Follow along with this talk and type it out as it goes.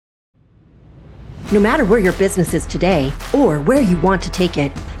No matter where your business is today or where you want to take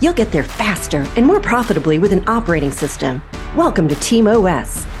it, you'll get there faster and more profitably with an operating system. Welcome to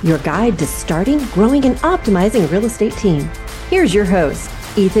TeamOS, your guide to starting, growing, and optimizing a real estate team. Here's your host,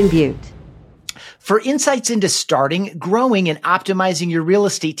 Ethan Butte. For insights into starting, growing, and optimizing your real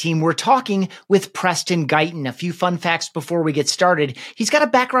estate team, we're talking with Preston Guyton. A few fun facts before we get started. He's got a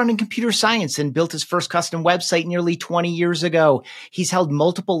background in computer science and built his first custom website nearly 20 years ago. He's held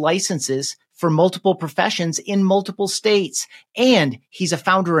multiple licenses for multiple professions in multiple states. And he's a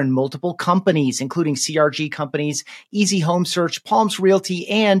founder in multiple companies, including CRG Companies, Easy Home Search, Palms Realty,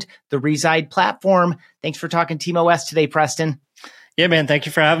 and the Reside platform. Thanks for talking TeamOS today, Preston. Yeah, man. Thank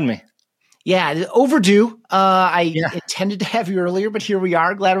you for having me. Yeah, overdue. I intended to have you earlier, but here we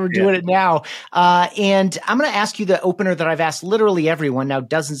are. Glad we're doing it now. And I'm going to ask you the opener that I've asked literally everyone, now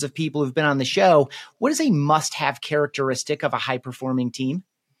dozens of people who've been on the show. What is a must-have characteristic of a high-performing team?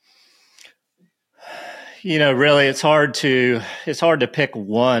 You know, really, it's hard to pick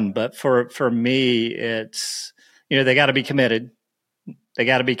one, but for me, it's, they got to be committed. They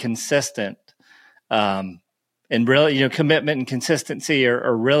got to be consistent. And really, commitment and consistency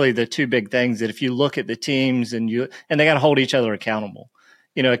are really the two big things that if you look at the teams and they got to hold each other accountable.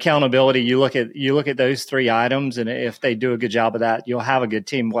 Accountability, you look at those three items, and if they do a good job of that, you'll have a good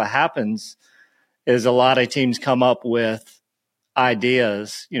team. What happens is a lot of teams come up with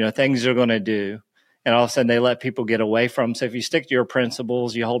ideas, things they're going to do, and all of a sudden they let people get away from them. So if you stick to your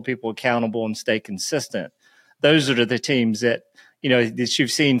principles, you hold people accountable and stay consistent. Those are the teams that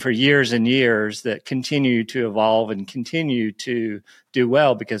you've seen for years and years that continue to evolve and continue to do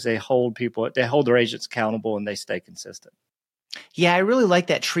well because they hold their agents accountable and they stay consistent. Yeah, I really like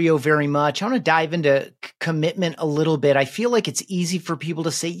that trio very much. I want to dive into commitment a little bit. I feel like it's easy for people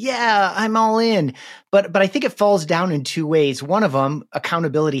to say, yeah, I'm all in. But I think it falls down in two ways. One of them,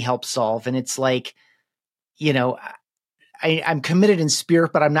 accountability helps solve. And it's like, I'm committed in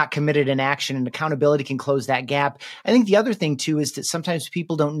spirit, but I'm not committed in action, and accountability can close that gap. I think the other thing too is that sometimes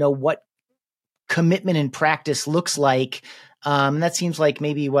people don't know what commitment in practice looks like. That seems like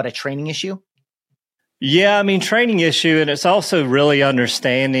maybe a training issue? Yeah, I mean, training issue. And it's also really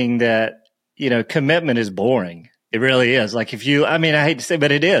understanding that, commitment is boring. It really is. Like I hate to say,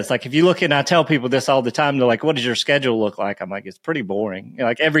 but it is. Like if you look and I tell people this all the time, they're like, what does your schedule look like? I'm like, it's pretty boring.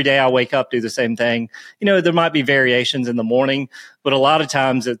 Like every day I wake up, do the same thing. There might be variations in the morning, but a lot of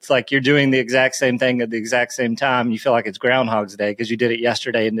times it's like you're doing the exact same thing at the exact same time. You feel like it's Groundhog's Day because you did it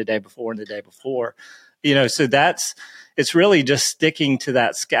yesterday and the day before and the day before. So it's really just sticking to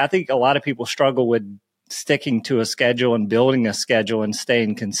that. I think a lot of people struggle with sticking to a schedule and building a schedule and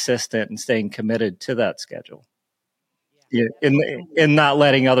staying consistent and staying committed to that schedule. Yeah, and not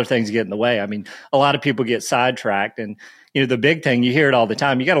letting other things get in the way. I mean, a lot of people get sidetracked, and the big thing, you hear it all the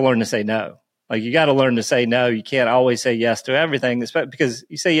time. You got to learn to say no. Like you got to learn to say no. You can't always say yes to everything, because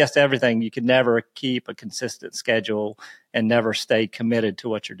you say yes to everything, you can never keep a consistent schedule and never stay committed to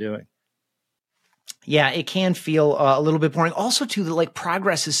what you're doing. Yeah, it can feel a little bit boring. Also, too, that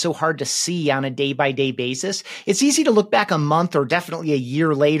progress is so hard to see on a day-by-day basis. It's easy to look back a month or definitely a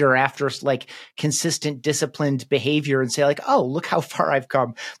year later after consistent, disciplined behavior and say oh, look how far I've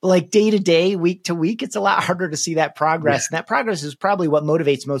come. But day to day, week to week, it's a lot harder to see that progress. Yeah. And that progress is probably what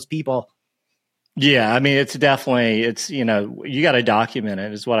motivates most people. Yeah, I mean, it's definitely, you got to document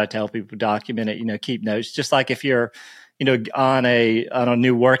it is what I tell people. Document it, keep notes. Just like if you're, on a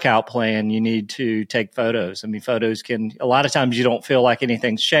new workout plan, you need to take photos. I mean, photos a lot of times you don't feel like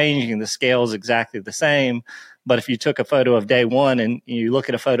anything's changing. The scale is exactly the same. But if you took a photo of day one and you look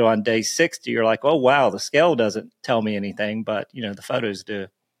at a photo on day 60, you're like, oh, wow, the scale doesn't tell me anything, but the photos do.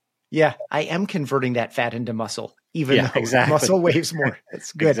 Yeah, I am converting that fat into muscle, even though muscle weighs more.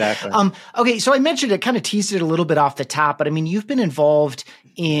 That's good. Exactly. Okay, so I mentioned it, kind of teased it a little bit off the top, but I mean, you've been involved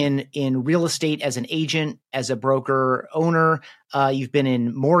in real estate as an agent, as a broker owner. You've been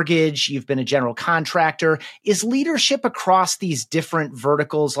in mortgage. You've been a general contractor. Is leadership across these different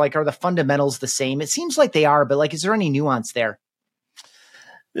verticals, are the fundamentals the same? It seems like they are, but is there any nuance there?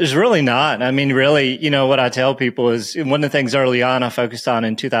 There's really not. I mean, really, what I tell people is one of the things early on I focused on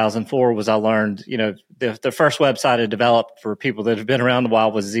in 2004 was I learned, the first website I developed for people that have been around a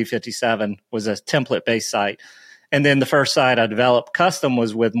while was Z57, was a template-based site. And then the first site I developed custom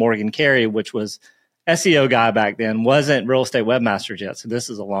was with Morgan Carey, which was SEO guy back then, wasn't real estate webmasters yet. So this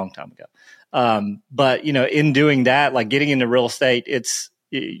is a long time ago. But, in doing that, getting into real estate,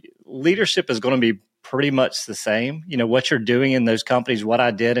 leadership is going to be pretty much the same. What you're doing in those companies, what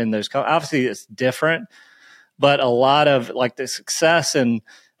I did in those obviously it's different, but a lot of the success in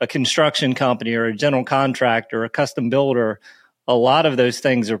a construction company or a general contractor or a custom builder, a lot of those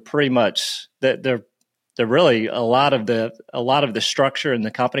things are pretty much that they're really a lot of the structure and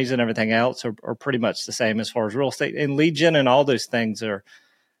the companies and everything else are pretty much the same as far as real estate and lead gen and all those things are,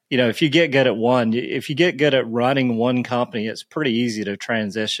 if you get good at one, if you get good at running one company, it's pretty easy to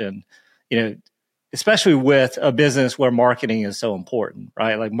transition, especially with a business where marketing is so important,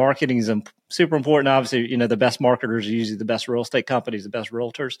 right? Like marketing is super important. Obviously, the best marketers are usually the best real estate companies, the best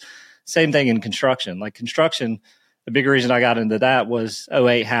realtors. Same thing in construction. Like construction, the big reason I got into that was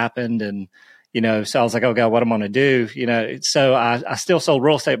 '08 happened. And, so I was like, oh God, what am I going to do? So I still sold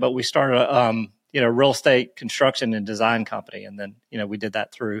real estate, but we started real estate construction and design company. And then, we did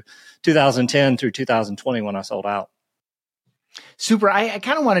that through 2010 through 2020 when I sold out. Super. I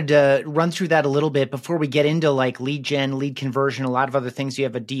kind of wanted to run through that a little bit before we get into like lead gen, lead conversion, a lot of other things you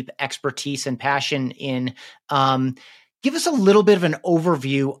have a deep expertise and passion in. Give us a little bit of an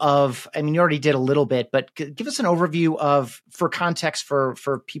overview of, you already did a little bit, but give us an overview of, for context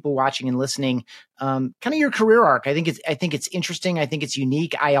for people watching and listening, kind of your career arc. I think it's interesting. I think it's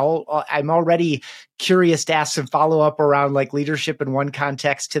unique. I'm already curious to ask some follow up around like leadership in one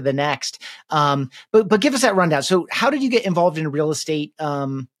context to the next. But give us that rundown. So how did you get involved in real estate,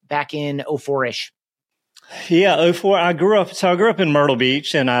 back in 04-ish? Yeah, '04. I grew up in Myrtle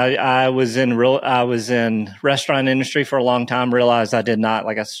Beach, and I was in restaurant industry for a long time. Realized I did not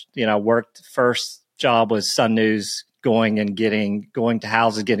worked. First job was Sun News, going to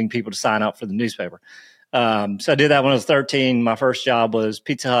houses, getting people to sign up for the newspaper. So I did that when I was 13. My first job was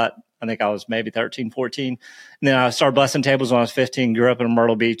Pizza Hut. I think I was maybe 13, 14. And then I started bussing tables when I was 15. Grew up in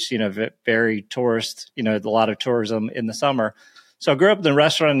Myrtle Beach, very tourist. A lot of tourism in the summer. So I grew up in the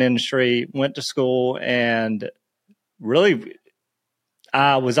restaurant industry, went to school, and really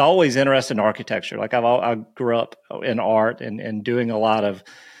I was always interested in architecture. Like I grew up in art and doing a lot of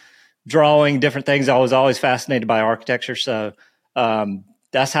drawing, different things. I was always fascinated by architecture. So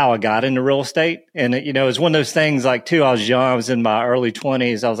that's how I got into real estate. And, it was one of those things like, too, I was young. I was in my early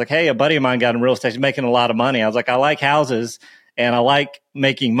 20s. I was like, hey, a buddy of mine got in real estate. He's making a lot of money. I was like, I like houses and I like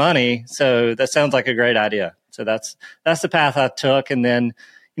making money. So that sounds like a great idea. So that's the path I took. And then,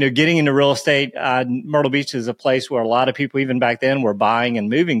 getting into real estate, Myrtle Beach is a place where a lot of people, even back then, were buying and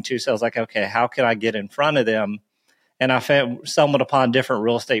moving to. So I was like, okay, how can I get in front of them? And I stumbled upon different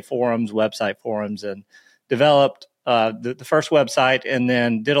real estate forums, website forums, and developed the first website, and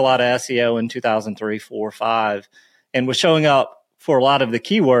then did a lot of SEO in 2003, 4, 5, and was showing up for a lot of the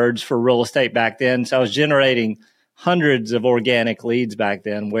keywords for real estate back then. So I was generating hundreds of organic leads back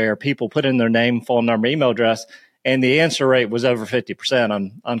then where people put in their name, phone number, email address, and the answer rate was over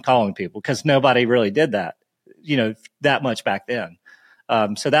 50% on calling people because nobody really did that, that much back then.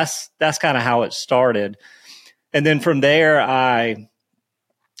 So that's kind of how it started. And then from there,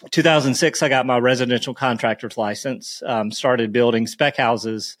 2006, I got my residential contractor's license, started building spec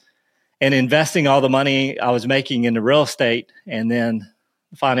houses and investing all the money I was making into real estate. And then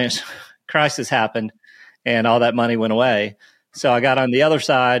the financial crisis happened and all that money went away. So I got on the other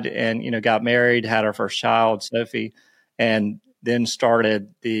side and, got married, had our first child, Sophie, and then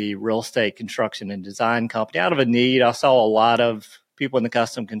started the real estate construction and design company out of a need. I saw a lot of people in the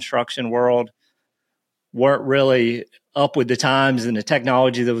custom construction world weren't really up with the times and the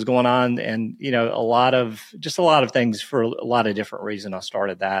technology that was going on. And, a lot of things for a lot of different reasons. I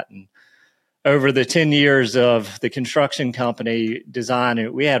started that. And over the 10 years of the construction company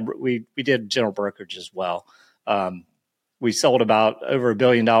design, we did general brokerage as well. We sold about over $1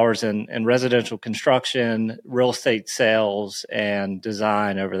 billion in residential construction, real estate sales, and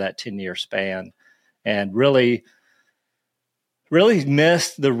design over that 10-year span. And really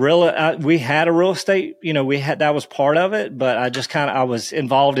missed the real. We had a real estate, that was part of it, but I was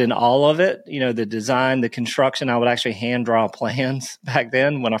involved in all of it. The design, the construction. I would actually hand draw plans back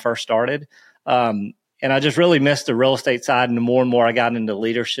then when I first started, and I just really missed the real estate side. And the more and more I got into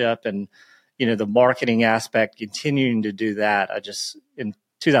leadership and the marketing aspect, continuing to do that. In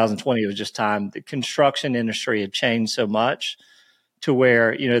 2020, it was just time. The construction industry had changed so much to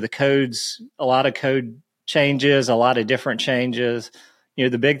where the codes, a lot of code changes, a lot of different changes.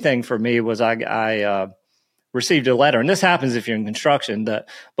 The big thing for me was I received a letter, and this happens if you're in construction,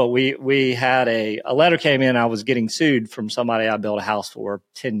 but we had a letter came in. I was getting sued from somebody I built a house for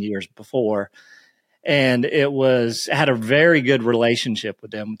 10 years before. And had a very good relationship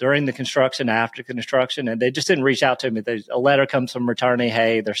with them during the construction, after construction, and they just didn't reach out to me. A letter comes from attorney,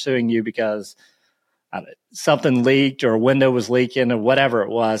 hey, they're suing you because something leaked or a window was leaking or whatever it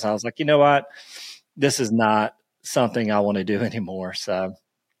was. I was like, you know what? This is not something I want to do anymore. So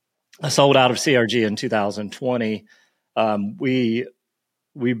I sold out of CRG in 2020. We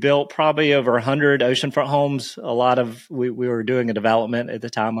we built probably over 100 oceanfront homes. A lot of we were doing a development at the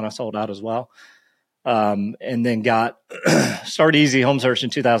time when I sold out as well. And then started Easy Home Search in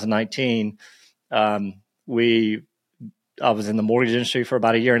 2019. I was in the mortgage industry for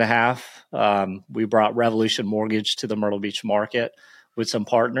about a year and a half. We brought Revolution Mortgage to the Myrtle Beach market with some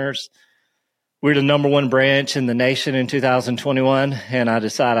partners. We're the number one branch in the nation in 2021, and I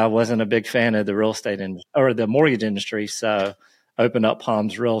decided I wasn't a big fan of the real estate or the mortgage industry, so opened up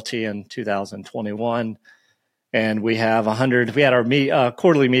Palms Realty in 2021. And we have 100. We had our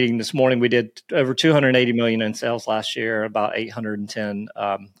quarterly meeting this morning. We did over 280 million in sales last year, about 810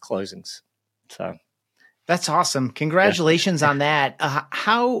 closings. So that's awesome. Congratulations on that.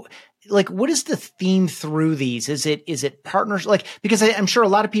 What is the theme through these? Is it partners? Because I'm sure a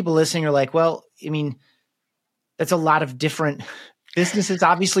lot of people listening are like, well, I mean, that's a lot of different businesses.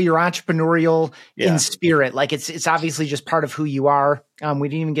 Obviously, you're entrepreneurial in spirit. Like it's obviously just part of who you are. We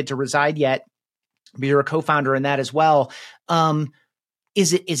didn't even get to reside yet, but you're a co-founder in that as well.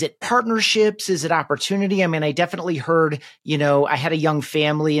 Is it partnerships? Is it opportunity? I mean, I definitely heard, I had a young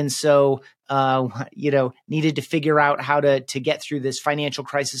family, and so, needed to figure out how to get through this financial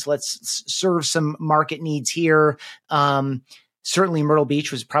crisis. Let's serve some market needs here. Certainly Myrtle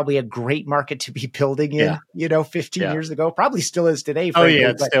Beach was probably a great market to be building in, 15 years ago, probably still is today. Frankly,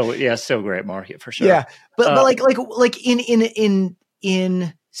 it's still a great market for sure. Yeah. But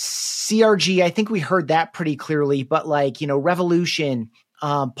in CRG, I think we heard that pretty clearly, but Revolution,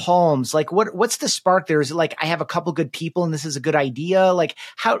 Palms, what's the spark there? Is it I have a couple good people and this is a good idea?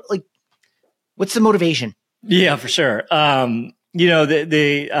 What's the motivation? Yeah, for sure. And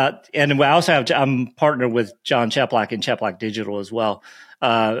I also I'm partnered with John Cheplack and Cheplack Digital as well.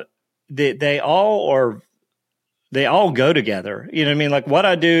 They all go together. You know what I mean? What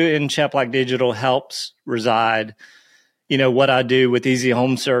I do in Cheplack Digital helps Reside. What I do with Easy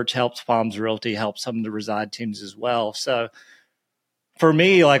Home Search helps Palms Realty, helps some of the Reside teams as well. So for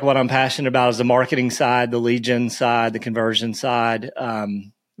me, what I'm passionate about is the marketing side, the lead gen side, the conversion side.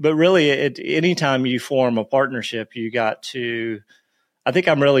 But really, anytime you form a partnership, I think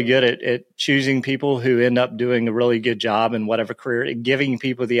I'm really good at choosing people who end up doing a really good job in whatever career and giving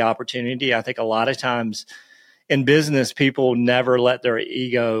people the opportunity. I think a lot of times in business, people never let their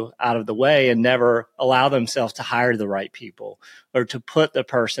ego out of the way and never allow themselves to hire the right people or to put the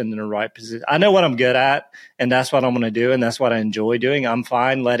person in the right position. I know what I'm good at, and that's what I'm going to do, and that's what I enjoy doing. I'm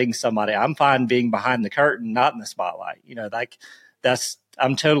fine I'm fine being behind the curtain, not in the spotlight.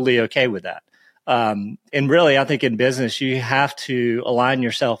 I'm totally okay with that. And really, I think in business, you have to align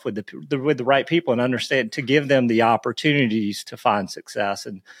yourself with the right people and understand to give them the opportunities to find success.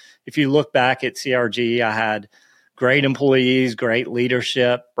 And if you look back at CRG, I had great employees, great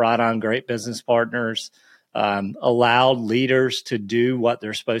leadership, brought on great business partners, allowed leaders to do what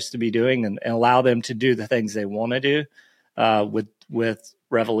they're supposed to be doing and allow them to do the things they want to do. With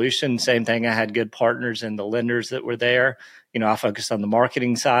Revolution, same thing. I had good partners and the lenders that were there. I focused on the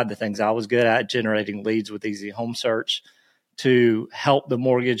marketing side, the things I was good at, generating leads with Easy Home Search to help the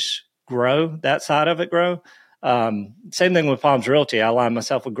mortgage grow, that side of it grow. Same thing with Palms Realty. I align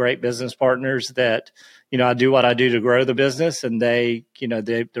myself with great business partners that, I do what I do to grow the business, and they're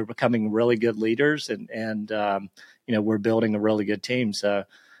becoming really good leaders, and we're building a really good team. So,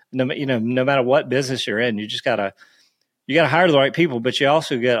 no matter what business you're in, you just gotta hire the right people, but you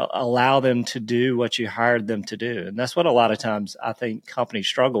also got to allow them to do what you hired them to do. And that's what a lot of times I think companies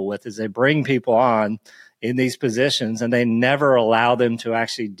struggle with is they bring people on in these positions and they never allow them to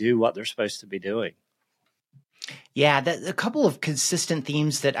actually do what they're supposed to be doing. Yeah, a couple of consistent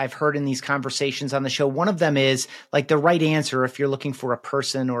themes that I've heard in these conversations on the show. One of them is the right answer. If you're looking for a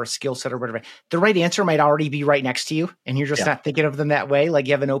person or a skill set or whatever, the right answer might already be right next to you, and you're just not thinking of them that way.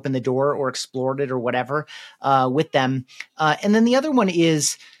 You haven't opened the door or explored it or whatever with them. And then the other one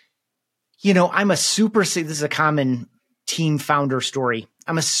is, this is a common team founder story.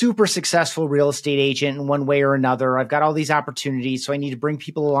 I'm a super successful real estate agent in one way or another. I've got all these opportunities, so I need to bring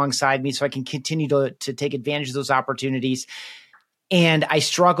people alongside me so I can continue to take advantage of those opportunities. And I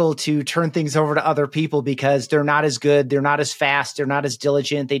struggle to turn things over to other people because they're not as good, they're not as fast, they're not as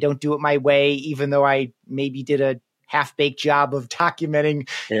diligent, they don't do it my way, even though I maybe did a half-baked job of documenting,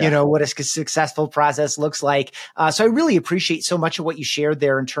 what a successful process looks like. So I really appreciate so much of what you shared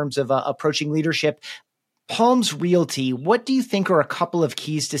there in terms of approaching leadership. Palms Realty, what do you think are a couple of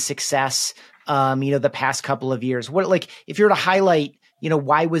keys to success, the past couple of years? What, if you were to highlight,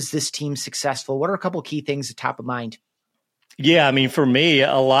 why was this team successful? What are a couple of key things at top of mind? Yeah, I mean, for me,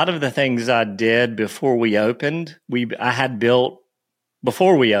 a lot of the things I did before we opened, I had built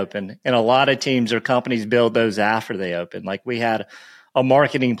before we opened, and a lot of teams or companies build those after they open. We had a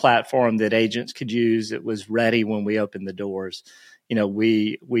marketing platform that agents could use. It was ready when we opened the doors.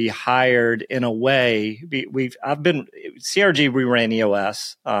 We hired in a way. I've been CRG. We ran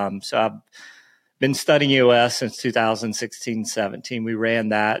EOS, so I've been studying EOS since 2016, 17. We ran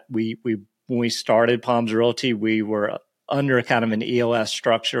that. When we started Palms Realty, we were under kind of an EOS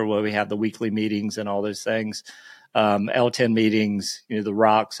structure where we have the weekly meetings and all those things, L10 meetings, the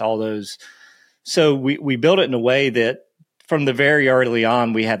rocks, all those. So we built it in a way that from the very early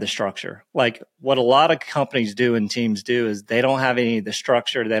on, we had the structure. Like what a lot of companies do and teams do is they don't have any of the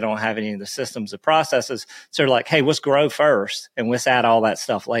structure. They don't have any of the systems or processes. So they're like, hey, let's grow first and let's add all that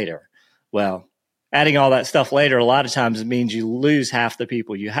stuff later. Well, adding all that stuff later, a lot of times it means you lose half the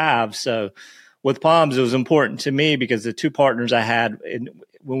people you have. So with Palms, it was important to me because the two partners I had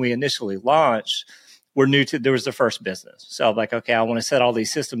when we initially launched were new to, there was the first business. So I'm like, okay, I want to set all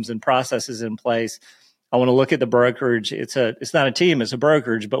these systems and processes in place. I want to look at the brokerage. It's not a team, it's a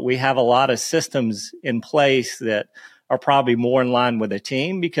brokerage, but we have a lot of systems in place that are probably more in line with a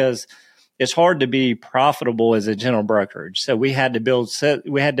team because it's hard to be profitable as a general brokerage. So we had to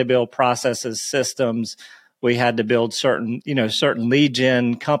build processes, systems. We had to build certain lead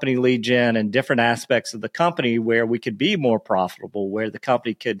gen, company lead gen, and different aspects of the company where we could be more profitable, where the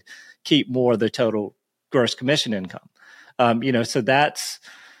company could keep more of the total gross commission income. So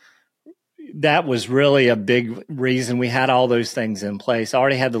that was really a big reason we had all those things in place. I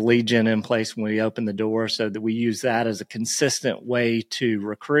already had the lead gen in place when we opened the door so that we use that as a consistent way to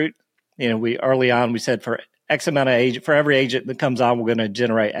recruit. We early on, we said for X amount of agent, for every agent that comes on, we're going to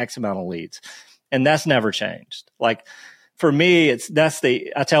generate X amount of leads. And that's never changed. Like for me,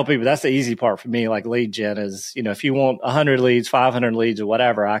 I tell people that's the easy part for me. Like lead gen is, if you want 100 leads, 500 leads or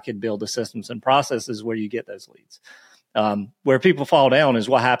whatever, I could build the systems and processes where you get those leads. Where people fall down is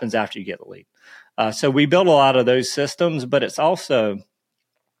what happens after you get the lead. So we built a lot of those systems, but it's also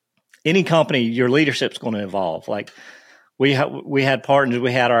any company, your leadership's going to evolve. Like we had partners,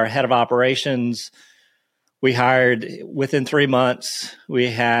 we had our head of operations. We hired within 3 months. We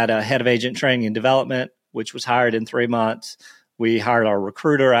had a head of agent training and development, which was hired in 3 months. We hired our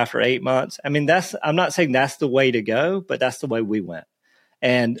recruiter after 8 months. I mean, I'm not saying that's the way to go, but that's the way we went.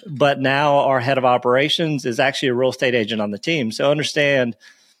 But now our head of operations is actually a real estate agent on the team. So understand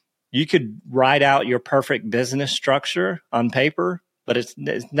you could write out your perfect business structure on paper, but it's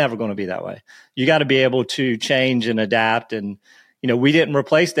never going to be that way. You got to be able to change and adapt. And, we didn't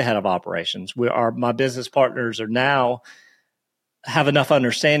replace the head of operations. My business partners are now have enough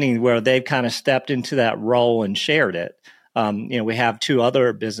understanding where they've kind of stepped into that role and shared it. We have 2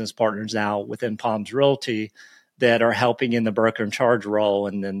 other business partners now within Palms Realty that are helping in the broker in charge role.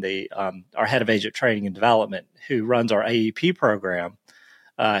 And then our head of agent training and development who runs our AEP program,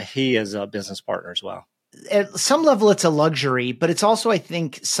 he is a business partner as well. At some level, it's a luxury, but it's also, I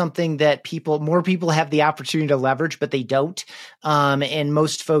think, something that more people have the opportunity to leverage, but they don't. And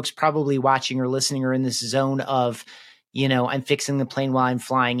most folks probably watching or listening are in this zone of, I'm fixing the plane while I'm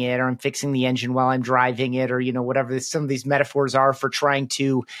flying it, or I'm fixing the engine while I'm driving it, or, whatever some of these metaphors are for trying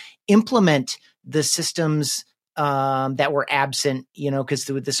to implement the systems that were absent, because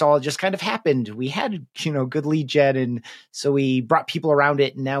this all just kind of happened. We had, good lead gen. And so we brought people around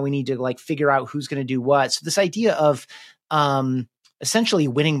it. And now we need to figure out who's going to do what. So this idea of essentially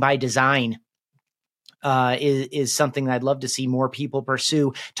winning by design is something that I'd love to see more people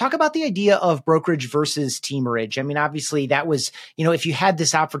pursue. Talk about the idea of brokerage versus teamerage. I mean, obviously that was, if you had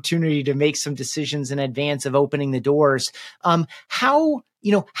this opportunity to make some decisions in advance of opening the doors, how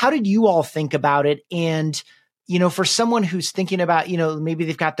did you all think about it? And for someone who's thinking about, maybe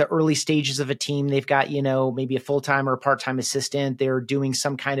they've got the early stages of a team, they've got, maybe a full-time or a part-time assistant, they're doing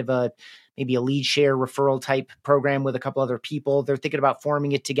some kind of maybe a lead share referral type program with a couple other people. They're thinking about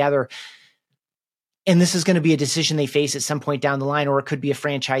forming it together. And this is going to be a decision they face at some point down the line, or it could be a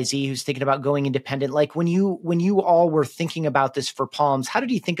franchisee who's thinking about going independent. Like when you all were thinking about this for Palms, how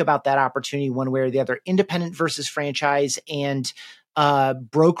did you think about that opportunity one way or the other, independent versus franchise and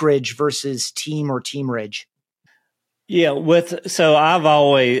brokerage versus team or teamerage? Yeah,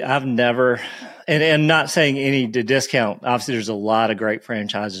 I've never, and not saying any to discount. Obviously, there's a lot of great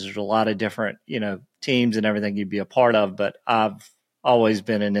franchises. There's a lot of different, teams and everything you'd be a part of. But I've always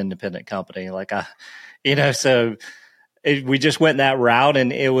been an independent company. We just went that route,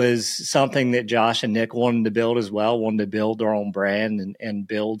 and it was something that Josh and Nick wanted to build as well. Wanted to build our own brand and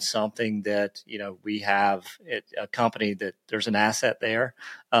build something that we have a company that there's an asset there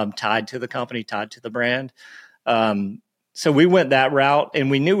tied to the company, tied to the brand. So we went that route,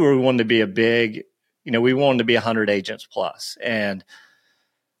 and we knew we wanted to be we wanted to be 100 agents plus. And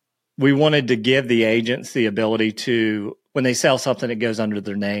we wanted to give the agents the ability to, when they sell something, it goes under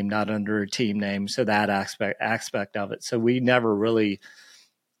their name, not under a team name. So that aspect of it. So we never really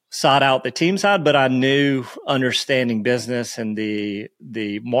sought out the team side, but I knew understanding business and the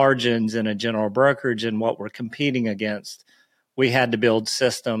margins in a general brokerage and what we're competing against, we had to build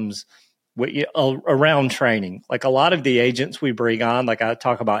systems around training. Like a lot of the agents we bring on, like I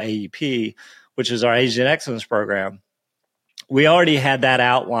talk about AEP, which is our Agent Excellence Program, we already had that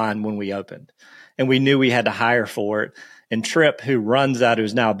outline when we opened, and we knew we had to hire for it. And Tripp, who runs that,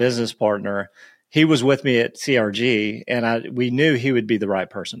 who's now a business partner, he was with me at CRG, and we knew he would be the right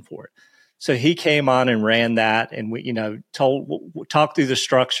person for it. So he came on and ran that, and we, talked through the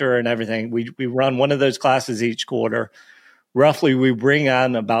structure and everything. We run one of those classes each quarter. Roughly, we bring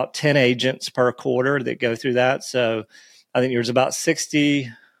on about 10 agents per quarter that go through that. So I think there's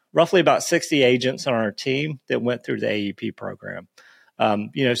roughly about 60 agents on our team that went through the AEP program.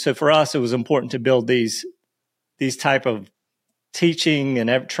 So for us, it was important to build these type of teaching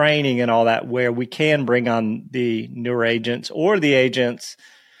and training and all that, where we can bring on the newer agents or the agents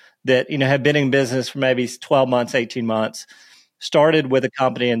that, have been in business for maybe 12 months, 18 months, started with a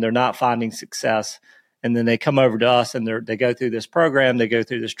company and they're not finding success. And then they come over to us and they go through this program, they go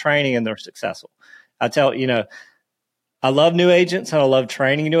through this training, and they're successful. I love new agents and I love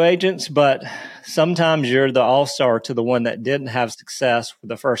training new agents, but sometimes you're the all-star to the one that didn't have success with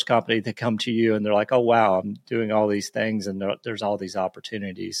the first company that come to you and they're like, oh, wow, I'm doing all these things and there's all these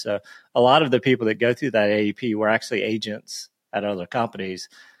opportunities. So a lot of the people that go through that AEP were actually agents at other companies.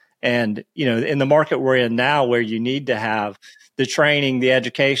 And, in the market we're in now, where you need to have the training, the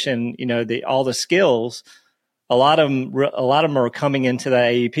education, all the skills, a lot of them are coming into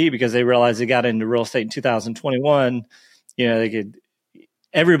that AEP because they realized they got into real estate in 2021.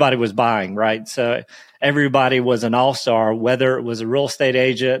 Everybody was buying, right? So everybody was an all-star, whether it was a real estate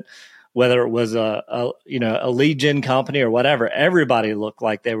agent, whether it was a lead gen company or whatever. Everybody looked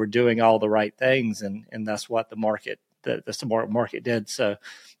like they were doing all the right things, and that's what the smart market did. So,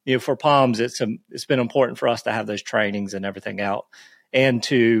 for Palms, it's been important for us to have those trainings and everything out, and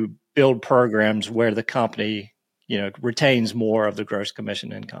to build programs where the company, retains more of the gross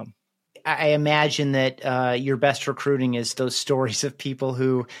commission income. I imagine that your best recruiting is those stories of people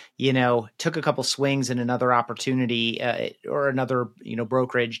who, took a couple swings in another opportunity or another,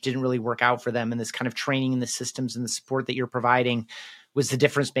 brokerage didn't really work out for them. And this kind of training in the systems and the support that you're providing was the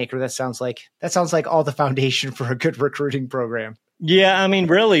difference maker. That sounds like all the foundation for a good recruiting program. Yeah. I mean,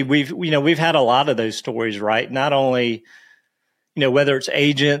 really, we've had a lot of those stories, right? Not only, whether it's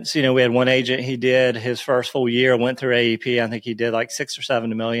agents, we had one agent, he did his first full year, went through AEP. I think he did like 6 or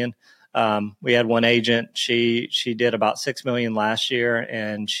 7 million. We had one agent, she did about 6 million last year,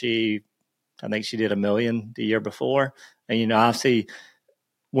 and I think she did $1 million the year before. And, obviously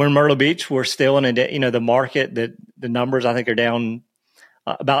we're in Myrtle Beach. We're still in the market that the numbers I think are down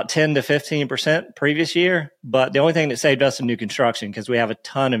about 10 to 15% previous year. But the only thing that saved us is new construction, because we have a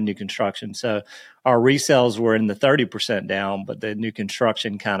ton of new construction. So our resales were in the 30% down, but the new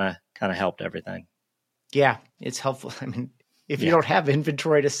construction kind of helped everything. Yeah, it's helpful. I mean, if you don't have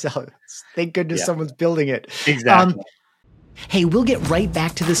inventory to sell, thank goodness someone's building it. Exactly. Hey, we'll get right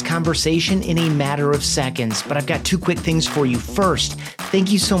back to this conversation in a matter of seconds, but I've got 2 quick things for you. First,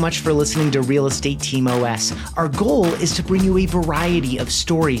 thank you so much for listening to Real Estate Team OS. Our goal is to bring you a variety of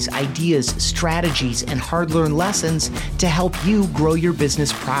stories, ideas, strategies, and hard-learned lessons to help you grow your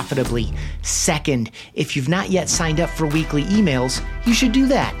business profitably. Second, if you've not yet signed up for weekly emails, you should do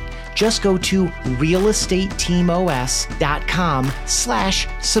that. Just go to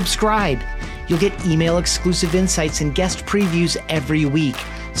realestateteamos.com/subscribe. You'll get email exclusive insights and guest previews every week,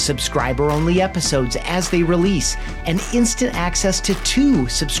 subscriber-only episodes as they release, and instant access to 2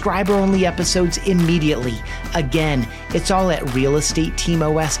 subscriber-only episodes immediately. Again, it's all at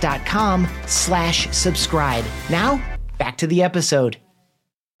realestateteamos.com/subscribe. Now, back to the episode.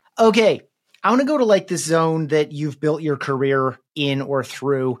 Okay. I want to go to like the zone that you've built your career in or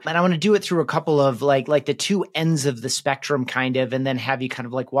through. And I want to do it through a couple of like the 2 ends of the spectrum kind of, and then have you kind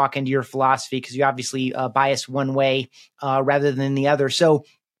of like walk into your philosophy, because you obviously bias one way rather than the other. So,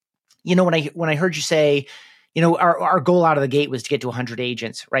 when I heard you say, our goal out of the gate was to get to 100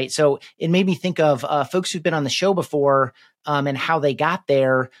 agents, right? So it made me think of folks who've been on the show before and how they got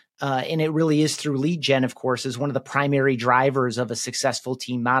there. And it really is through lead gen, of course, is one of the primary drivers of a successful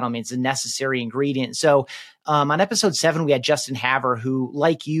team model. I mean, it's a necessary ingredient. So on episode 7, we had Justin Haver, who,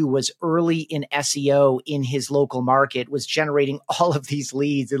 like you, was early in SEO in his local market, was generating all of these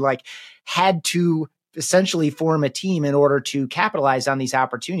leads, and like had to essentially form a team in order to capitalize on these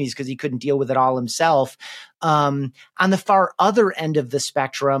opportunities because he couldn't deal with it all himself. On the far other end of the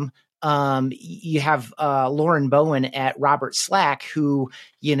spectrum, You have Lauren Bowen at Robert Slack, who,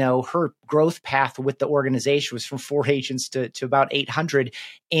 her growth path with the organization was from 4 agents to about 800.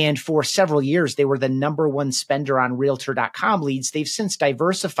 And for several years, they were the number one spender on Realtor.com leads. They've since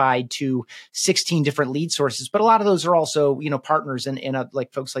diversified to 16 different lead sources, but a lot of those are also, partners in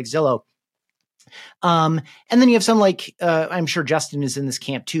like folks like Zillow. And then you have some like, I'm sure Justin is in this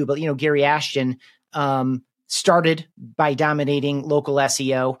camp too, but, Gary Ashton, started by dominating local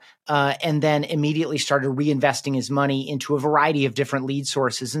SEO, and then immediately started reinvesting his money into a variety of different lead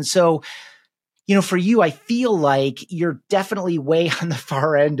sources. And so, for you, I feel like you're definitely way on the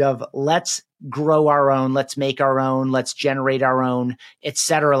far end of let's grow our own, let's make our own, let's generate our own, et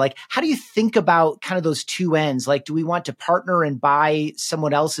cetera. Like, how do you think about kind of those two ends? Like, do we want to partner and buy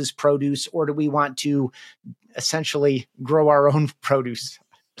someone else's produce, or do we want to essentially grow our own produce?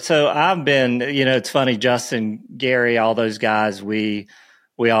 So I've been, it's funny, Justin, Gary, all those guys, we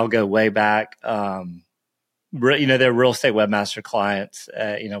all go way back. They're real estate webmaster clients.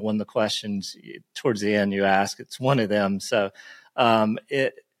 One of the questions towards the end you ask, it's one of them. So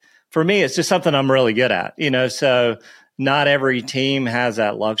for me, it's just something I'm really good at, so not every team has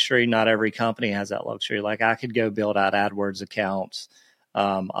that luxury. Not every company has that luxury. Like, I could go build out AdWords accounts.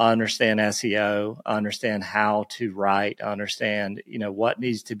 I understand SEO, I understand how to write, I understand, what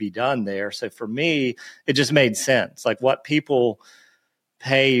needs to be done there. So for me, it just made sense. Like, what people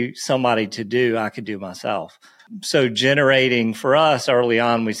pay somebody to do, I could do myself. So generating for us early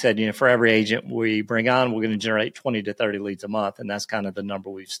on, we said, for every agent we bring on, we're going to generate 20 to 30 leads a month. And that's kind of the number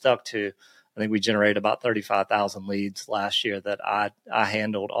we've stuck to. I think we generated about 35,000 leads last year that I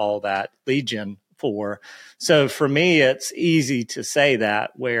handled all that lead gen for. So for me, it's easy to say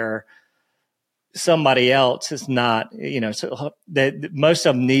that, where somebody else is not, so that most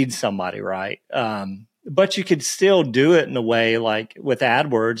of them need somebody, right? But you could still do it in a way like with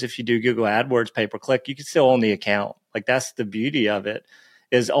AdWords. If you do Google AdWords pay-per-click, you can still own the account. Like, that's the beauty of it,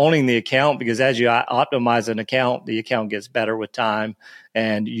 is owning the account, because as you optimize an account, the account gets better with time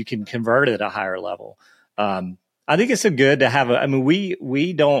and you can convert it at a higher level. I think it's good to have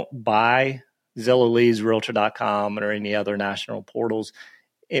we don't buy Zillow leads, Realtor.com, or any other national portals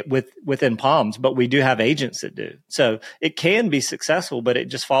within Palms, but we do have agents that do. So it can be successful, but it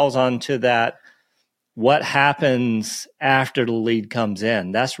just falls onto that. What happens after the lead comes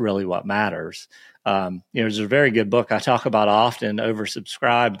in? That's really what matters. There's a very good book I talk about often,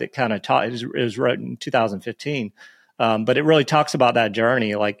 Oversubscribed, that kind of it was written in 2015. But it really talks about that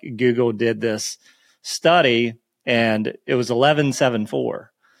journey. Like, Google did this study and it was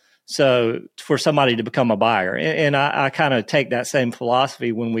 1174. So for somebody to become a buyer, and I kind of take that same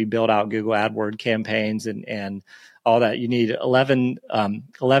philosophy when we build out Google AdWords campaigns and all that. You need 11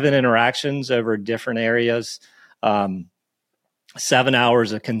 interactions over different areas, 7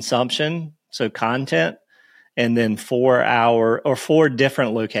 hours of consumption, so content, and then 4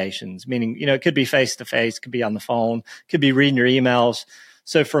 different locations, meaning, it could be face-to-face, could be on the phone, could be reading your emails.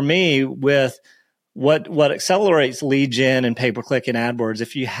 So for me, with what accelerates lead gen and pay-per-click and AdWords,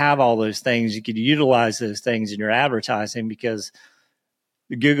 if you have all those things, you could utilize those things in your advertising, because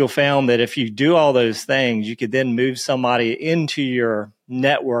Google found that if you do all those things, you could then move somebody into your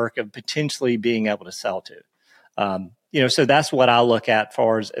network of potentially being able to sell to. So that's what I look at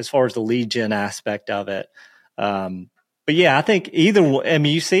as far as the lead gen aspect of it. But yeah, I think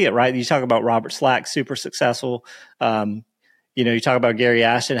you see it, right? You talk about Robert Slack, super successful. You talk about Gary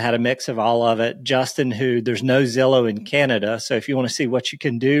Ashton, had a mix of all of it. Justin, who there's no Zillow in Canada. So if you want to see what you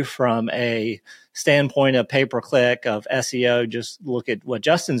can do from a standpoint of pay-per-click, of SEO, just look at what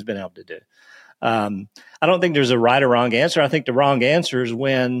Justin's been able to do. I don't think there's a right or wrong answer. I think the wrong answer is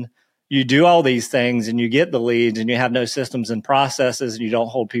when you do all these things and you get the leads and you have no systems and processes and you don't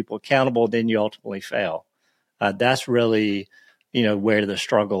hold people accountable, then you ultimately fail. That's really, where the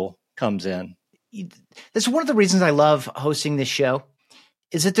struggle comes in. That's one of the reasons I love hosting this show,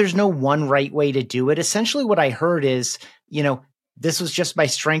 is that there's no one right way to do it. Essentially what I heard is, this was just my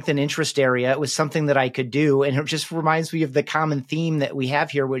strength and interest area. It was something that I could do. And it just reminds me of the common theme that we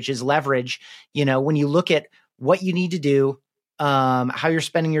have here, which is leverage. When you look at what you need to do, how you're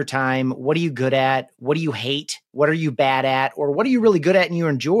spending your time, what are you good at? What do you hate? What are you bad at? Or what are you really good at and you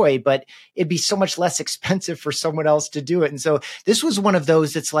enjoy, but it'd be so much less expensive for someone else to do it. And so this was one of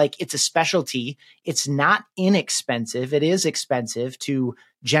those that's like, it's a specialty. It's not inexpensive. It is expensive to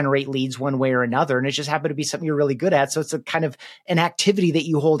generate leads one way or another. And it just happened to be something you're really good at. So it's a kind of an activity that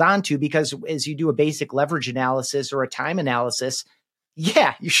you hold on to, because as you do a basic leverage analysis or a time analysis,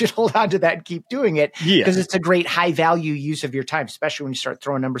 yeah, you should hold on to that and keep doing it, because it's a great high value use of your time, especially when you start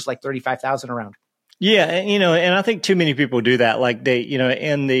throwing numbers like 35,000 around. Yeah, and I think too many people do that. Like they,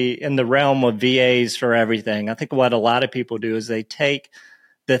 in the realm of VAs for everything, I think what a lot of people do is they take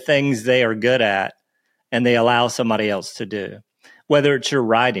the things they are good at and they allow somebody else to do. Whether it's your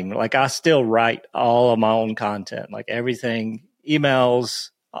writing, like I still write all of my own content, like everything, emails.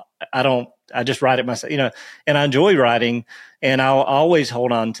 I just write it myself, and I enjoy writing, and I'll always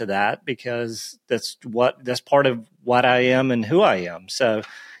hold on to that because that's part of what I am and who I am. So,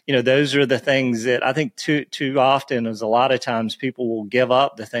 those are the things that I think too often is a lot of times people will give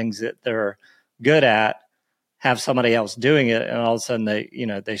up the things that they're good at, have somebody else doing it, and all of a sudden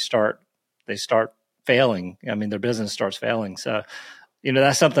they start failing. I mean, their business starts failing. So,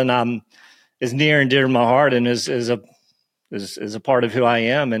 that's something is near and dear to my heart, and is a part of who I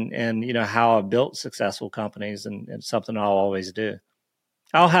am, and how I've built successful companies, and it's something I'll always do.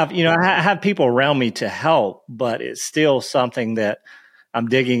 I'll have I have people around me to help, but it's still something that I'm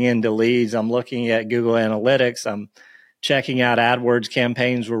digging into leads. I'm looking at Google Analytics. I'm checking out AdWords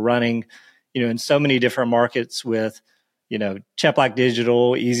campaigns we're running, in so many different markets with, Cheplack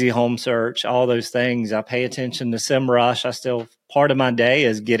Digital, Easy Home Search, all those things. I pay attention to SEMrush. Part of my day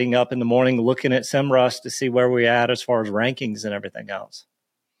is getting up in the morning, looking at SEMrush to see where we're at as far as rankings and everything else.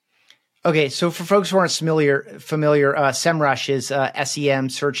 Okay, so for folks who aren't familiar, SEMrush is SEM,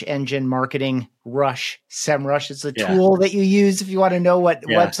 search engine marketing rush. SEMrush is a tool that you use if you want to know what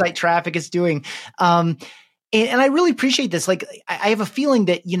website traffic is doing. And I really appreciate this. Like, I have a feeling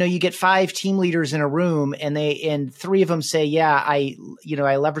that, you get 5 team leaders in a room and 3 of them say, I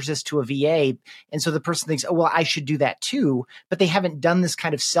leverage this to a VA. And so the person thinks, oh, well, I should do that too. But they haven't done this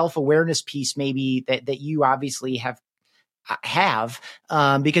kind of self-awareness piece maybe that you obviously have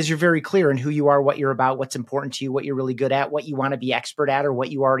because you're very clear in who you are, what you're about, what's important to you, what you're really good at, what you want to be expert at, or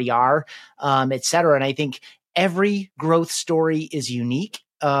what you already are, et cetera. And I think every growth story is unique.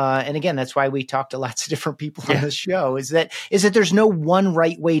 And again, that's why we talk to lots of different people on this show is that there's no one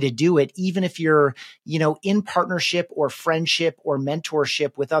right way to do it. Even if you're, in partnership or friendship or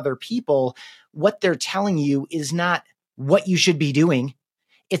mentorship with other people, what they're telling you is not what you should be doing.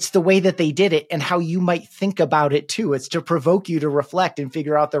 It's the way that they did it and how you might think about it too. It's to provoke you to reflect and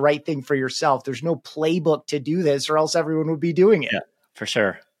figure out the right thing for yourself. There's no playbook to do this or else everyone would be doing it. Yeah, for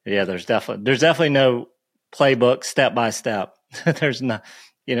sure. Yeah. There's definitely no playbook step by step. There's not,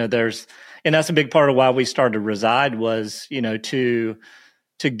 and that's a big part of why we started Reside was, to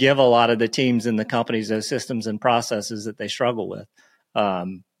give a lot of the teams in the companies those systems and processes that they struggle with.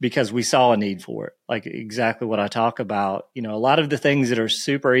 Because we saw a need for it, like exactly what I talk about. A lot of the things that are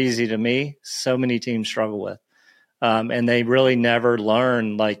super easy to me, so many teams struggle with. And they really never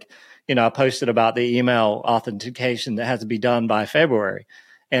learn. Like, I posted about the email authentication that has to be done by February.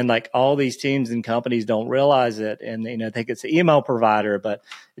 And like all these teams and companies don't realize it. And, think it's the email provider, but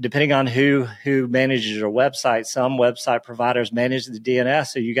depending on who manages your website, some website providers manage the DNS.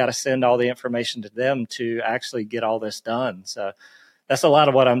 So you got to send all the information to them to actually get all this done. So that's a lot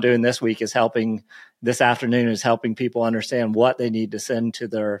of what I'm doing this afternoon is helping people understand what they need to send to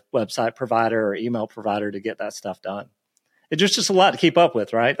their website provider or email provider to get that stuff done. It's just a lot to keep up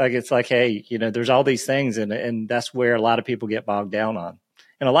with, right? Like, it's like, hey, there's all these things and that's where a lot of people get bogged down on.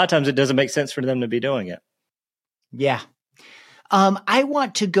 And a lot of times it doesn't make sense for them to be doing it. Yeah. I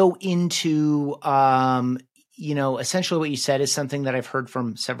want to go into, essentially what you said is something that I've heard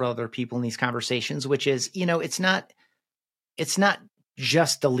from several other people in these conversations, which is, it's not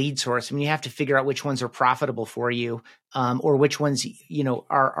just the lead source. I mean, you have to figure out which ones are profitable for you, or which ones,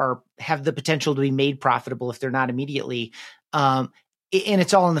 are have the potential to be made profitable if they're not immediately. And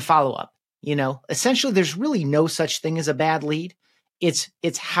it's all in the follow-up, essentially there's really no such thing as a bad lead.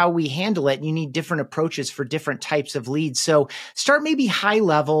 It's how we handle it. And you need different approaches for different types of leads. So start maybe high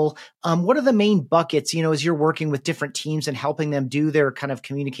level. What are the main buckets, as you're working with different teams and helping them do their kind of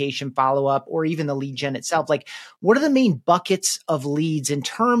communication follow-up or even the lead gen itself? Like, what are the main buckets of leads in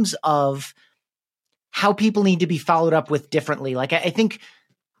terms of how people need to be followed up with differently? Like, I think,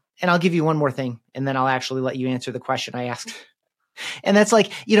 and I'll give you one more thing, and then I'll actually let you answer the question I asked. And that's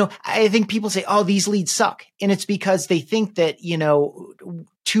like, I think people say, oh, these leads suck. And it's because they think that,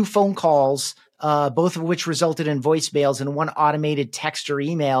 2 phone calls, both of which resulted in voicemails and 1 automated text or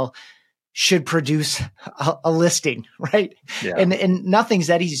email should produce a listing, right? Yeah. And nothing's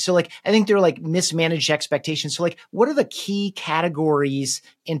that easy. So like, I think they're like mismanaged expectations. So like, what are the key categories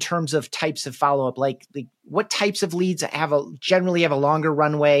in terms of types of follow-up? Like what types of leads generally have a longer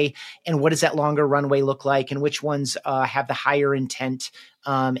runway, and what does that longer runway look like? And which ones have the higher intent,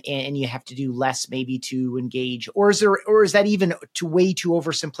 and you have to do less maybe to engage, or is that even way too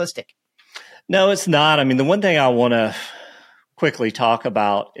oversimplistic? No, it's not. I mean, the one thing I want to quickly talk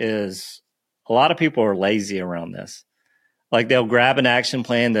about is a lot of people are lazy around this. Like they'll grab an action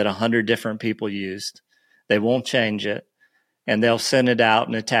plan that 100 different people used. They won't change it. And they'll send it out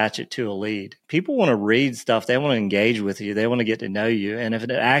and attach it to a lead. People want to read stuff. They want to engage with you. They want to get to know you. And if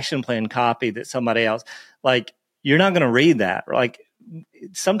an action plan copy that somebody else, like, you're not going to read that. Like,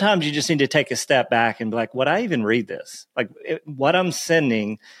 sometimes you just need to take a step back and be like, would I even read this? Like, what I'm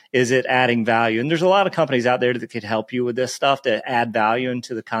sending, is it adding value? And there's a lot of companies out there that could help you with this stuff to add value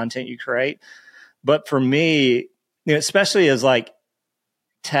into the content you create. But for me, especially as like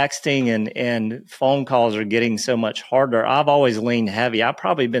texting and phone calls are getting so much harder, I've always leaned heavy. I've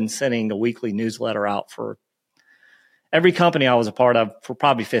probably been sending a weekly newsletter out for every company I was a part of for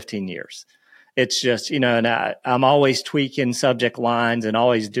probably 15 years. It's just, and I'm always tweaking subject lines and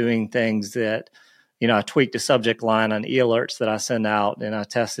always doing things that, I tweaked a subject line on e-alerts that I send out, and I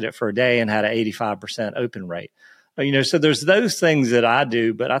tested it for a day and had an 85% open rate. So there's those things that I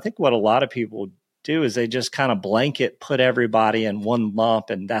do, but I think what a lot of people do is they just kind of blanket put everybody in one lump,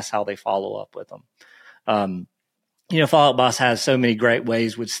 and that's how they follow up with them. Follow Up Boss has so many great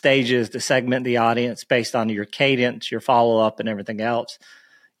ways with stages to segment the audience based on your cadence, your follow up, and everything else.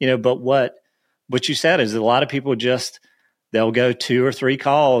 But what you said is a lot of people they'll go 2 or 3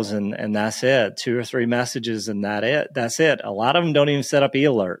 calls and that's it, 2 or 3 messages and that's it. A lot of them don't even set up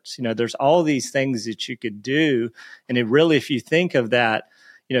e-alerts. There's all these things that you could do. And it really, if you think of that,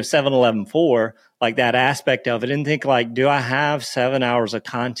 7-11-4, like that aspect of it, and think like, do I have 7 hours of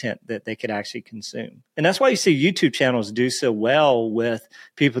content that they could actually consume? And that's why you see YouTube channels do so well with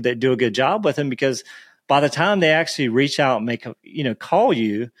people that do a good job with them, because by the time they actually reach out and call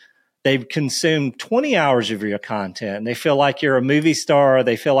you, they've consumed 20 hours of your content, and they feel like you're a movie star, or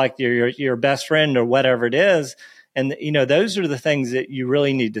they feel like you're your best friend or whatever it is. And, those are the things that you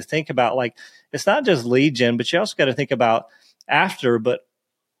really need to think about. Like, it's not just lead gen, but you also got to think about after, but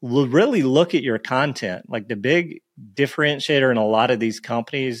really look at your content. Like, the big differentiator in a lot of these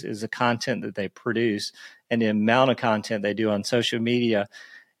companies is the content that they produce and the amount of content they do on social media.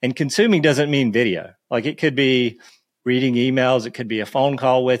 And consuming doesn't mean video. Like, it could be reading emails, it could be a phone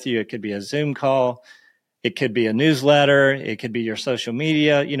call with you, it could be a Zoom call, it could be a newsletter, it could be your social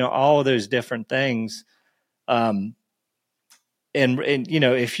media, all of those different things. And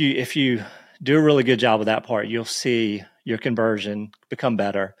if you do a really good job of that part, you'll see your conversion become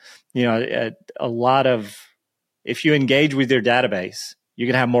better. If you engage with your database, you're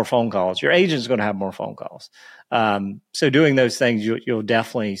going to have more phone calls. Your agent's going to have more phone calls. So doing those things, you'll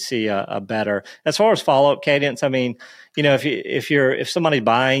definitely see a better. As far as follow-up cadence, I mean, if somebody's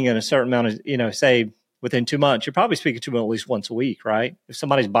buying in a certain amount of, say within 2 months, you're probably speaking to them at least once a week, right? If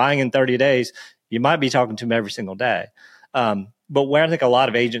somebody's buying in 30 days, you might be talking to them every single day. But where I think a lot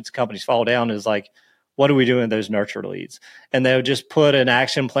of agents and companies fall down is like, what do we do in those nurture leads? And they'll just put an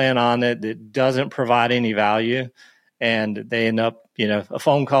action plan on it that doesn't provide any value. And they end up, a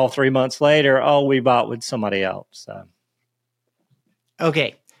phone call 3 months later, oh, we bought with somebody else. So.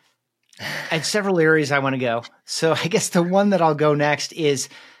 Okay. I have several areas I want to go. So I guess the one that I'll go next is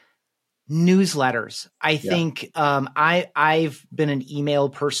newsletters. I think I've been an email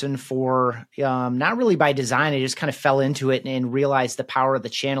person for not really by design. I just kind of fell into it and realized the power of the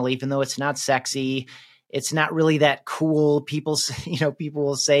channel, even though it's not sexy. It's not really that cool. People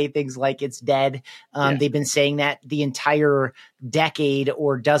will say things like it's dead. They've been saying that the entire decade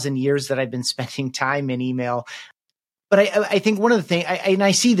or dozen years that I've been spending time in email. But I think one of the things, and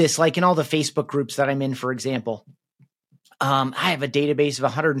I see this like in all the Facebook groups that I'm in, for example, I have a database of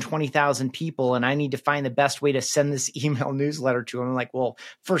 120,000 people and I need to find the best way to send this email newsletter to them. I'm like, well,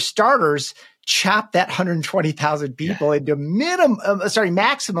 for starters, chop that 120,000 people into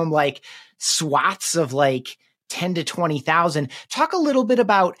maximum like swaths of like 10 to 20,000. Talk a little bit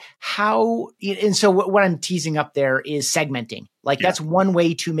about how, and so what I'm teasing up there is segmenting. Like that's one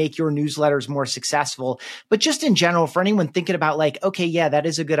way to make your newsletters more successful. But just in general, for anyone thinking about like, okay, yeah, that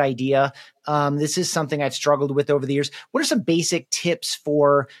is a good idea. This is something I've struggled with over the years. What are some basic tips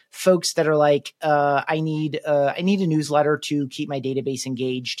for folks that are like, I need a newsletter to keep my database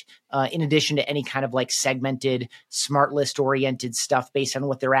engaged, in addition to any kind of like segmented, smart list oriented stuff based on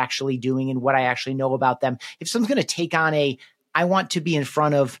what they're actually doing and what I actually know about them. If someone's going to take on I want to be in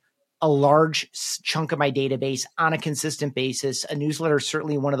front of a large chunk of my database on a consistent basis, a newsletter is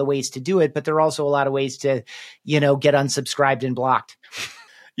certainly one of the ways to do it, but there are also a lot of ways to, get unsubscribed and blocked.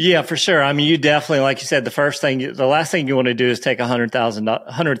 Yeah, for sure. I mean, you definitely, like you said, the last thing you want to do is take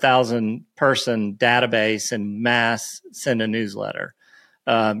 100,000 person database and mass send a newsletter.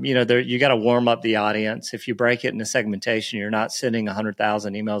 You got to warm up the audience. If you break it into segmentation, you're not sending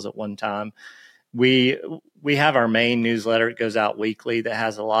 100,000 emails at one time. we have our main newsletter. It goes out weekly that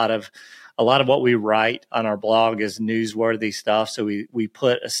has a lot of what we write on our blog is newsworthy stuff. So we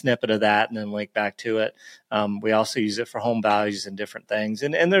put a snippet of that and then link back to it. We also use it for home values and different things.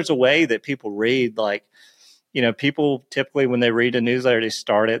 And there's a way that people read, like, people typically when they read a newsletter, they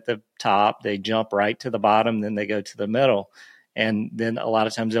start at the top, they jump right to the bottom, then they go to the middle. And then a lot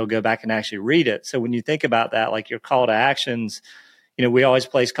of times they'll go back and actually read it. So when you think about that, like your call to actions, we always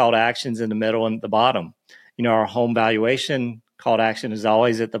place call to actions in the middle and at the bottom. Our home valuation call to action is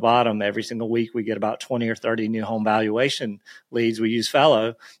always at the bottom. Every single week we get about 20 or 30 new home valuation leads. We use Fellow,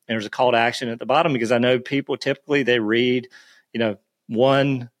 and there's a call to action at the bottom because I know people typically they read,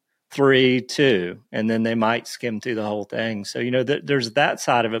 1, 3, 2, and then they might skim through the whole thing. So, there's that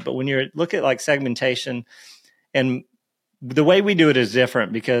side of it. But when you look at like segmentation, and the way we do it is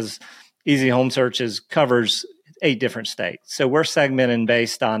different because Easy Home Searches covers 8 different states. So we're segmenting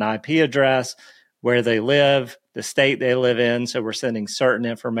based on IP address, where they live, the state they live in. So we're sending certain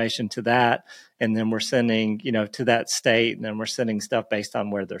information to that. And then we're sending, to that state. And then we're sending stuff based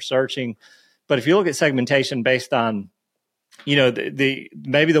on where they're searching. But if you look at segmentation based on,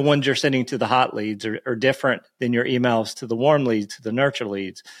 maybe the ones you're sending to the hot leads are different than your emails to the warm leads, to the nurture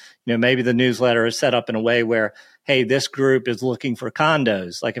leads. Maybe the newsletter is set up in a way where, hey, this group is looking for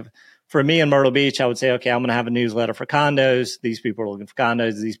condos. Like for me in Myrtle Beach, I would say, okay, I'm going to have a newsletter for condos. These people are looking for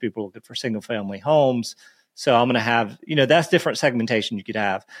condos. These people are looking for single family homes. So I'm going to have, that's different segmentation you could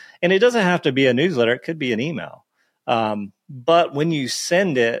have. And it doesn't have to be a newsletter. It could be an email. But when you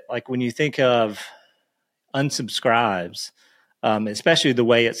send it, like when you think of unsubscribes, especially the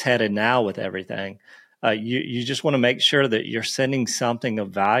way it's headed now with everything, you just want to make sure that you're sending something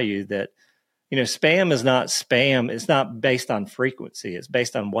of value that, spam is not spam. It's not based on frequency. It's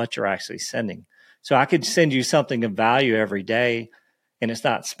based on what you're actually sending. So I could send you something of value every day and it's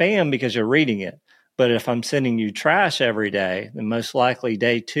not spam because you're reading it. But if I'm sending you trash every day, then most likely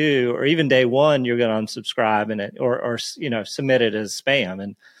day 2 or even day 1, you're going to unsubscribe and it or submit it as spam.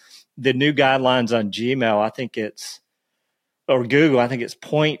 And the new guidelines on Gmail, I think or Google, I think it's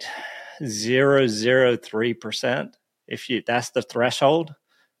 0.003%. That's the threshold.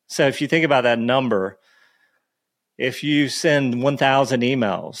 So if you think about that number, if you send 1,000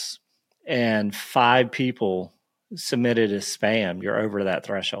 emails and 5 people submit it as spam, you're over that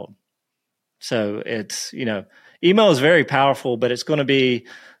threshold. So it's, email is very powerful, but it's going to be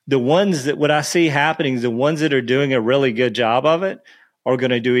the ones that what I see happening is the ones that are doing a really good job of it are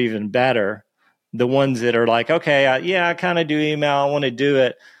going to do even better. The ones that are like, okay, I kind of do email, I want to do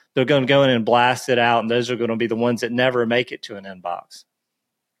it. They're going to go in and blast it out. And those are going to be the ones that never make it to an inbox.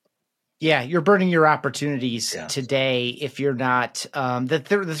 Yeah, you're burning your opportunities today if you're not.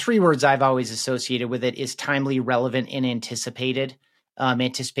 The 3 words I've always associated with it is timely, relevant, and anticipated.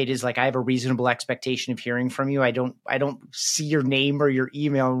 Anticipated is like, I have a reasonable expectation of hearing from you. I don't see your name or your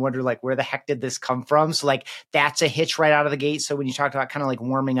email and wonder like, where the heck did this come from? So like, that's a hitch right out of the gate. So when you talk about kind of like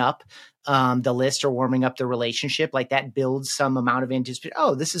warming up the list or warming up the relationship, like that builds some amount of anticipation.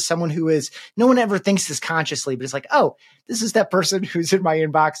 Oh, this is someone who is, no one ever thinks this consciously, but it's like, oh, this is that person who's in my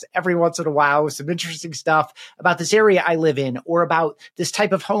inbox every once in a while with some interesting stuff about this area I live in or about this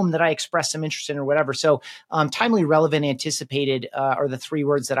type of home that I express some interest in or whatever. So timely, relevant, anticipated are the 3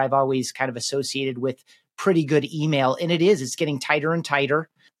 words that I've always kind of associated with pretty good email. And it's getting tighter and tighter.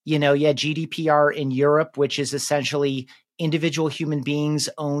 GDPR in Europe, which is essentially individual human beings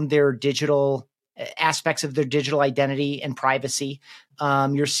own their digital aspects of their digital identity and privacy.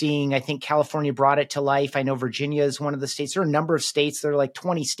 You're seeing, I think California brought it to life. I know Virginia is one of the states. There are a number of states. There are like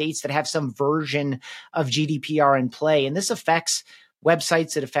 20 states that have some version of GDPR in play. And this affects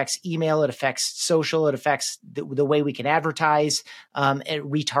websites, it affects email, it affects social, it affects the way we can advertise, and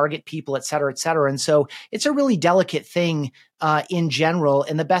retarget people, et cetera, et cetera. And so it's a really delicate thing in general.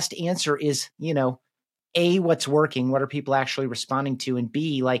 And the best answer is, A, what's working? What are people actually responding to? And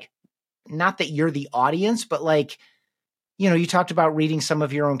B, like, not that you're the audience, but like, you talked about reading some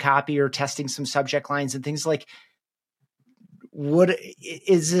of your own copy or testing some subject lines and things like, what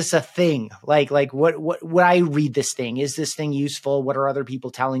is this a thing? Like what would I read this thing? Is this thing useful? What are other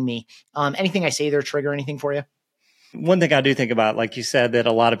people telling me? Anything I say there trigger anything for you? One thing I do think about, like you said, that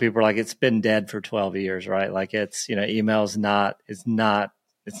a lot of people are like, it's been dead for 12 years, right? Like it's, email is not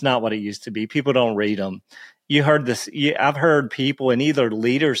what it used to be. People don't read them. You heard this. I've heard people and either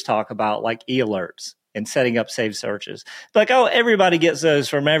leaders talk about like e-alerts and setting up saved searches. Like, oh, everybody gets those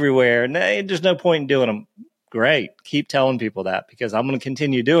from everywhere. And there's no point in doing them. Great. Keep telling people that because I'm going to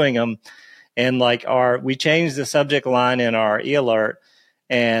continue doing them. And like we changed the subject line in our e-alert,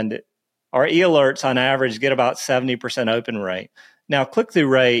 and our e-alerts on average get about 70% open rate. Now, click-through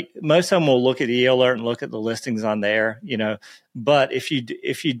rate, most of them will look at the alert and look at the listings on there, but if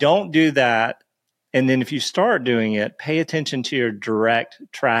you don't do that, and then if you start doing it, pay attention to your direct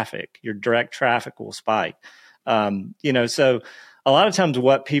traffic. Your direct traffic will spike. So a lot of times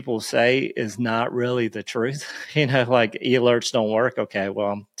what people say is not really the truth. Like alerts don't work. Okay,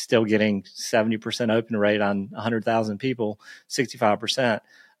 well, I'm still getting 70% open rate on 100,000 people, 65%.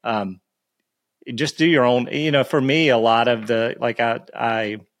 Just do your own. For me, a lot of the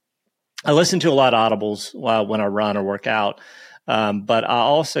I listen to a lot of audibles when I run or work out. But I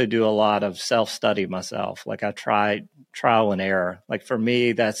also do a lot of self-study myself. Like I try trial and error. Like for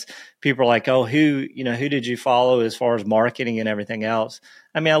me, that's people are like, oh, who did you follow as far as marketing and everything else?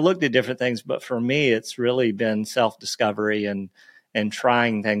 I mean, I looked at different things, but for me, it's really been self-discovery and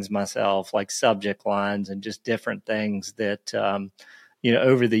trying things myself, like subject lines and just different things that,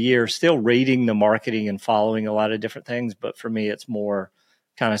 over the years, still reading the marketing and following a lot of different things. But for me, it's more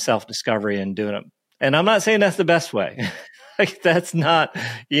kind of self-discovery and doing it. And I'm not saying that's the best way. Like that's not,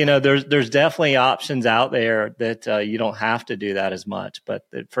 there's definitely options out there that you don't have to do that as much. But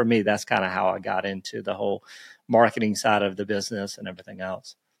for me, that's kind of how I got into the whole marketing side of the business and everything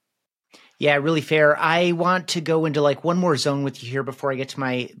else. Yeah, really fair. I want to go into like one more zone with you here before I get to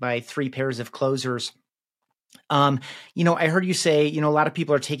my 3 pairs of closers. I heard you say, a lot of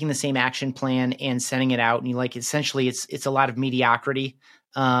people are taking the same action plan and sending it out, and essentially it's a lot of mediocrity.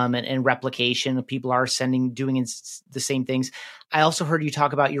 And replication. People are doing the same things. I also heard you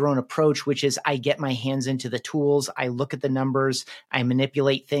talk about your own approach, which is I get my hands into the tools. I look at the numbers. I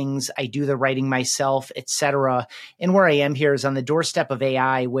manipulate things. I do the writing myself, etc. And where I am here is on the doorstep of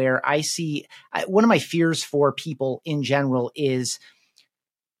AI, where I see one of my fears for people in general is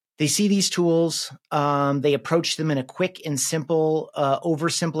they see these tools, they approach them in a quick and simple,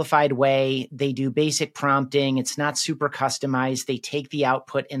 oversimplified way. They do basic prompting. It's not super customized. They take the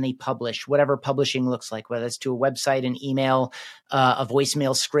output and they publish whatever publishing looks like, whether it's to a website, an email, a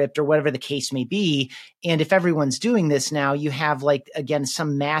voicemail script, or whatever the case may be. And if everyone's doing this now, you have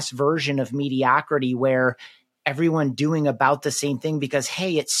some mass version of mediocrity where everyone doing about the same thing because,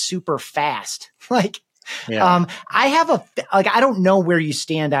 hey, it's super fast. Yeah. I don't know where you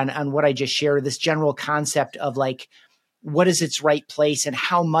stand on what I just shared, this general concept of what is its right place and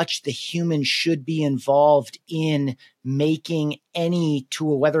how much the human should be involved in making any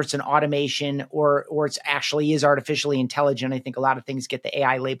tool, whether it's an automation or it's actually is artificially intelligent. I think a lot of things get the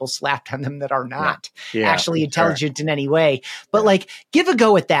AI label slapped on them that are not actually intelligent in any way. But give a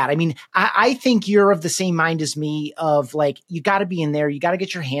go at that. I mean, I think you're of the same mind as me of you got to be in there. You got to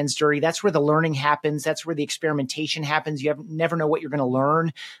get your hands dirty. That's where the learning happens. That's where the experimentation happens. You never know what you're going to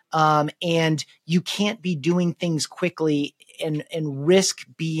learn. And you can't be doing things quickly and risk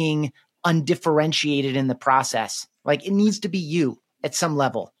being undifferentiated in the process. It needs to be you at some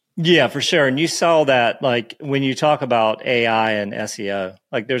level. Yeah, for sure. And you saw that when you talk about AI and SEO,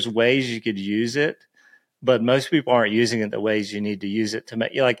 there's ways you could use it, but most people aren't using it the ways you need to use it to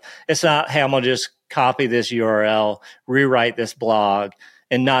make it's not, hey, I'm going to just copy this URL, rewrite this blog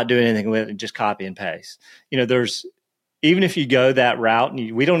and not do anything with it and just copy and paste. Even if you go that route,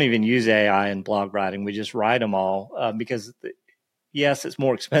 and we don't even use AI in blog writing, we just write them all because yes, it's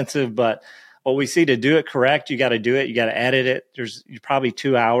more expensive, but what we see to do it correct, you got to do it. You got to edit it. There's probably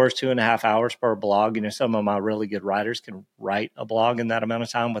 2.5 hours per blog. Some of my really good writers can write a blog in that amount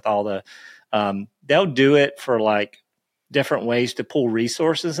of time with all the, they'll do it for different ways to pull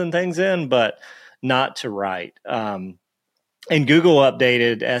resources and things in, but not to write. And Google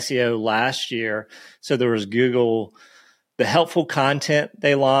updated SEO last year. So there was the helpful content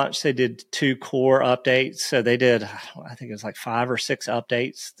they launched. They did 2 core updates. So they did, I think it was 5 or 6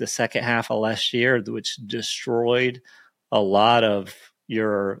 updates the second half of last year, which destroyed a lot of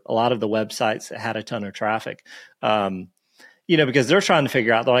the websites that had a ton of traffic. Because they're trying to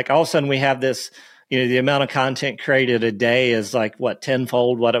figure out, all of a sudden we have this, the amount of content created a day is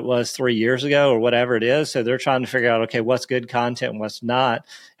tenfold what it was 3 years ago or whatever it is. So they're trying to figure out, okay, what's good content and what's not.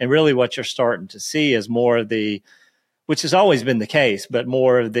 And really what you're starting to see is more of which has always been the case, but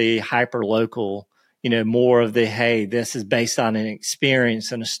more of the hyper local, more of the, hey, this is based on an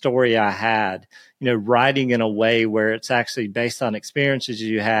experience and a story I had, writing in a way where it's actually based on experiences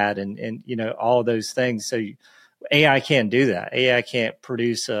you had and all those things. So AI can't do that. AI can't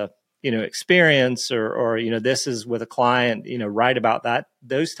produce a, experience or, this is with a client, write about that,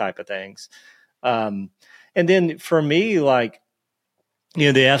 those type of things. And then for me,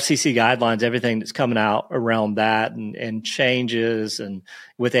 the FCC guidelines, everything that's coming out around that and changes and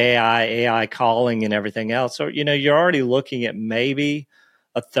with AI calling and everything else. So, you're already looking at maybe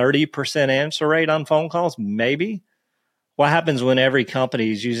a 30% answer rate on phone calls, maybe. what happens when every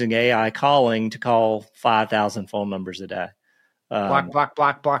company is using AI calling to call 5,000 phone numbers a day? Block.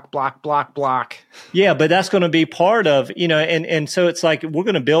 Yeah, but that's going to be part of, and so it's like we're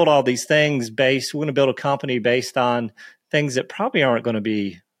going to build all these things we're going to build a company based on things that probably aren't going to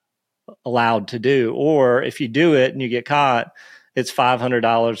be allowed to do. Or if you do it and you get caught, it's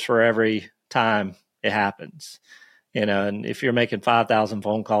 $500 for every time it happens. And if you're making 5,000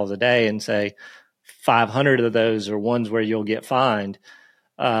 phone calls a day and say 500 of those are ones where you'll get fined,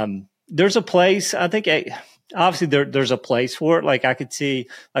 there's a place, I think, obviously there's a place for it. Like I could see,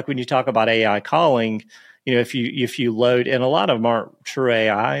 like when you talk about AI calling, if you load, and a lot of them aren't true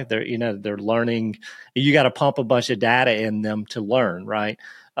AI, they're learning. You got to pump a bunch of data in them to learn, right?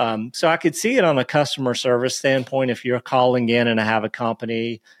 So I could see it on a customer service standpoint. If you're calling in and I have a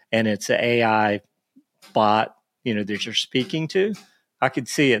company and it's an AI bot, that you're speaking to, I could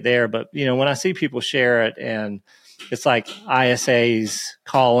see it there. But, when I see people share it and it's like ISAs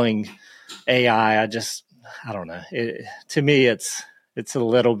calling AI, I don't know. To me, it's a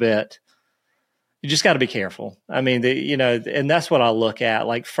little bit, you just got to be careful. I mean, and that's what I look at.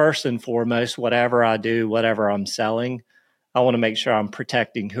 Like first and foremost, whatever I do, whatever I'm selling, I want to make sure I'm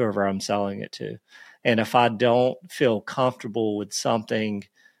protecting whoever I'm selling it to. And if I don't feel comfortable with something,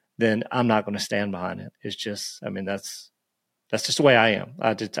 then I'm not going to stand behind it. It's just, that's just the way I am.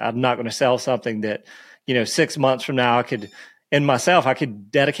 I'm not going to sell something that, 6 months from now I could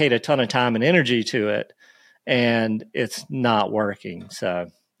dedicate a ton of time and energy to it and it's not working. So,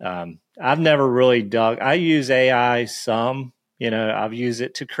 I've never really I use AI some, I've used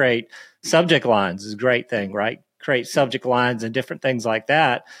it to create subject lines is a great thing, right? Create subject lines and different things like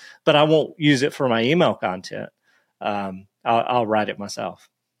that, but I won't use it for my email content. I'll write it myself.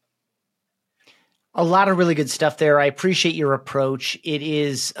 A lot of really good stuff there. I appreciate your approach. It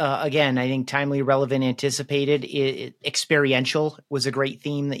is, again, I think timely, relevant, anticipated. Experiential was a great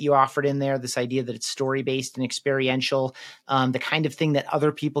theme that you offered in there. This idea that it's story-based and experiential, the kind of thing that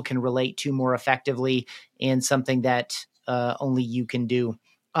other people can relate to more effectively and something that only you can do.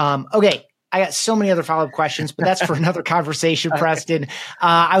 Okay. I got so many other follow-up questions, but that's for another conversation, Preston.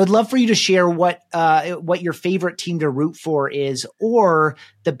 I would love for you to share what your favorite team to root for is, or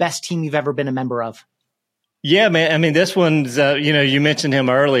the best team you've ever been a member of. Yeah, man. I mean, this one's, you mentioned him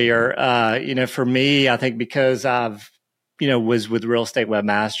earlier. For me, I think because I've, was with Real Estate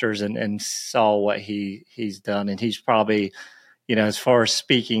Webmasters and saw what he's done, and he's probably, as far as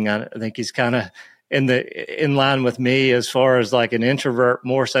speaking, I think he's kind of in line with me as far as like an introvert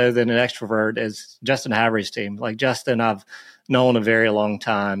more so than an extrovert as Justin Havery's team. Like Justin, I've known a very long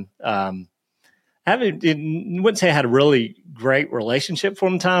time. Wouldn't say I had a really great relationship for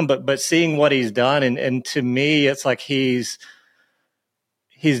him time, but seeing what he's done and to me, it's like he's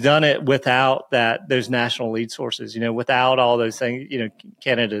done it without those national lead sources, without all those things,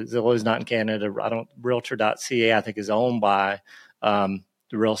 Canada, Zillow's not in Canada. Realtor.ca, I think is owned by,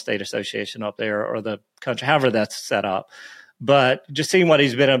 the Real Estate Association up there or the country, however that's set up. But just seeing what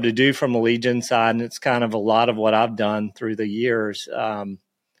he's been able to do from the lead gen side, and it's kind of a lot of what I've done through the years. I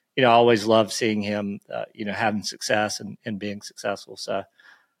always love seeing him, having success and being successful. So,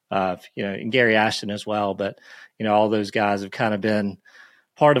 and Gary Ashton as well. But, all those guys have kind of been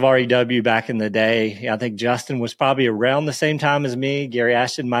part of REW back in the day. I think Justin was probably around the same time as me. Gary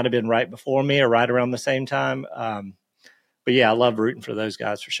Ashton might have been right before me or right around the same time. But yeah, I love rooting for those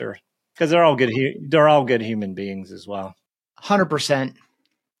guys for sure because they're all good. They're all good human beings as well. 100%.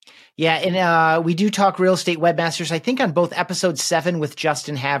 Yeah, and we do talk Real Estate Webmasters. I think on both episode 7 with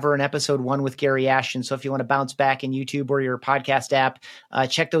Justin Haver and episode 1 with Gary Ashton. So if you want to bounce back in YouTube or your podcast app,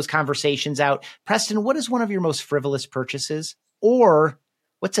 check those conversations out. Preston, what is one of your most frivolous purchases, or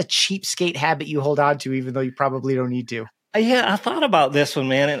what's a cheapskate habit you hold on to, even though you probably don't need to? Yeah, I thought about this one,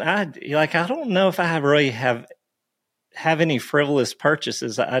 man, and I don't know if I really have any frivolous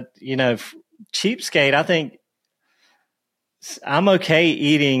purchases. Cheapskate, I think I'm okay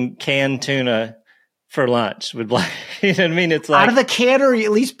eating canned tuna for lunch with black. You know what I mean? It's like out of the can, or you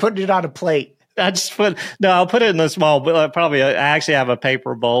at least putting it on a plate. I'll put it in the small, but I actually have a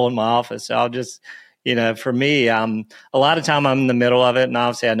paper bowl in my office. So I'll just, for me, a lot of time I'm in the middle of it, and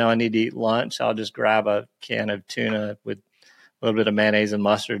obviously I know I need to eat lunch. So I'll just grab a can of tuna with a little bit of mayonnaise and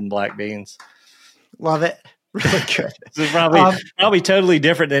mustard and black beans. Love it. Really good. It's probably totally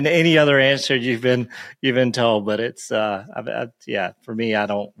different than any other answer you've been told, but it's for me, I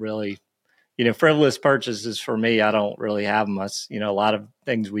don't really, frivolous purchases for me, I don't really have much. A lot of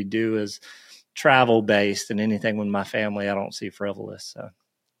things we do is travel based, and anything with my family, I don't see frivolous. So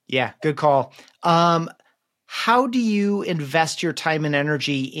yeah, good call. how do you invest your time and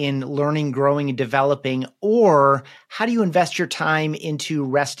energy in learning, growing, and developing? Or how do you invest your time into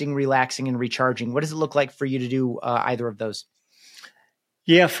resting, relaxing, and recharging? What does it look like for you to do either of those?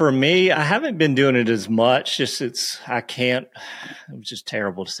 Yeah, for me, I haven't been doing it as much. It's just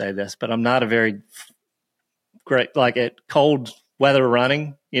terrible to say this, but I'm not a very great, like at cold weather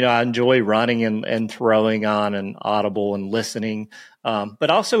running. I enjoy running and throwing on an Audible and listening, but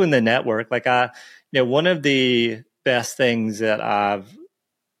also in the network. One of the best things that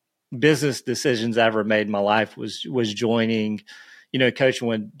business decisions I ever made in my life was joining, coaching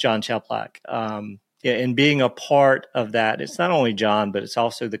with John Cheplack. And being a part of that. It's not only John, but it's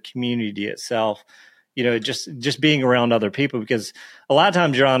also the community itself. Just being around other people, because a lot of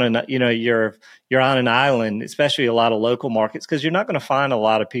times you're on an island, especially a lot of local markets, because you're not going to find a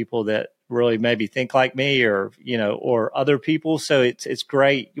lot of people that really maybe think like me or other people. So it's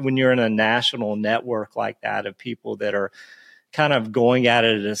great when you're in a national network like that of people that are kind of going at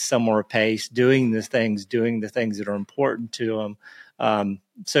it at a similar pace, doing the things that are important to them.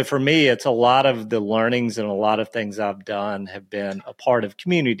 So for me, it's a lot of the learnings and a lot of things I've done have been a part of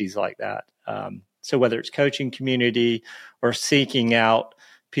communities like that. So whether it's coaching community or seeking out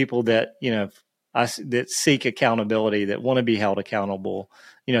people that, that seek accountability, that want to be held accountable,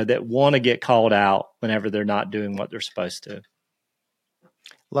 that want to get called out whenever they're not doing what they're supposed to.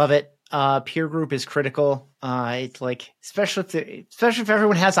 Love it. Peer group is critical. It's like, especially if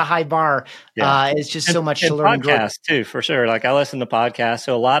everyone has a high bar, it's just so much to learn. Podcasts too, for sure. Like I listen to podcasts.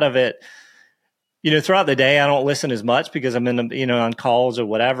 So a lot of it, throughout the day, I don't listen as much because I'm on calls or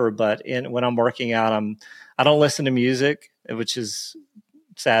whatever. But when I'm working out, I don't listen to music, which is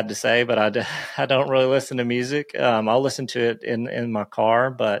sad to say, but I don't really listen to music. I'll listen to it in my car,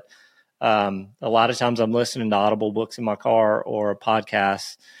 but a lot of times I'm listening to Audible books in my car or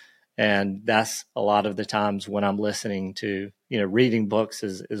podcasts. And that's a lot of the times when I'm listening to, reading books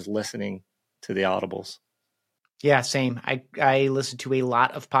is listening to the Audibles. Yeah, same. I listen to a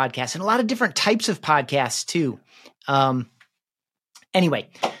lot of podcasts and a lot of different types of podcasts too. Anyway,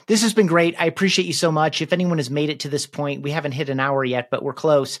 this has been great. I appreciate you so much. If anyone has made it to this point, we haven't hit an hour yet, but we're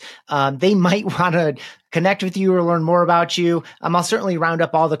close. They might want to connect with you or learn more about you. I'll certainly round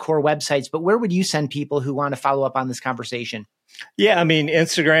up all the core websites, but where would you send people who want to follow up on this conversation? Yeah,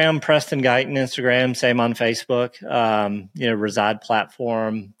 Instagram, Preston Guyton, Instagram, same on Facebook, Reside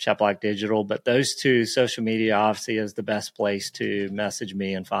platform, Cheplack Digital, but those two, social media obviously is the best place to message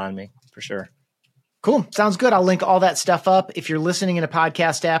me and find me for sure. Cool. Sounds good. I'll link all that stuff up. If you're listening in a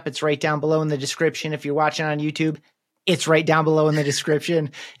podcast app, it's right down below in the description. If you're watching on YouTube, it's right down below in the description.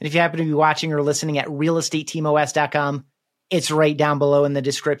 And if you happen to be watching or listening at realestateteamos.com, it's right down below in the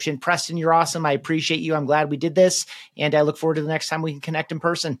description. Preston, you're awesome. I appreciate you. I'm glad we did this. And I look forward to the next time we can connect in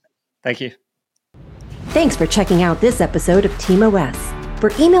person. Thank you. Thanks for checking out this episode of Team OS.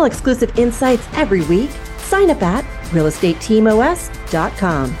 For email exclusive insights every week, sign up at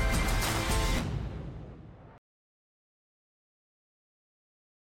realestateteamos.com.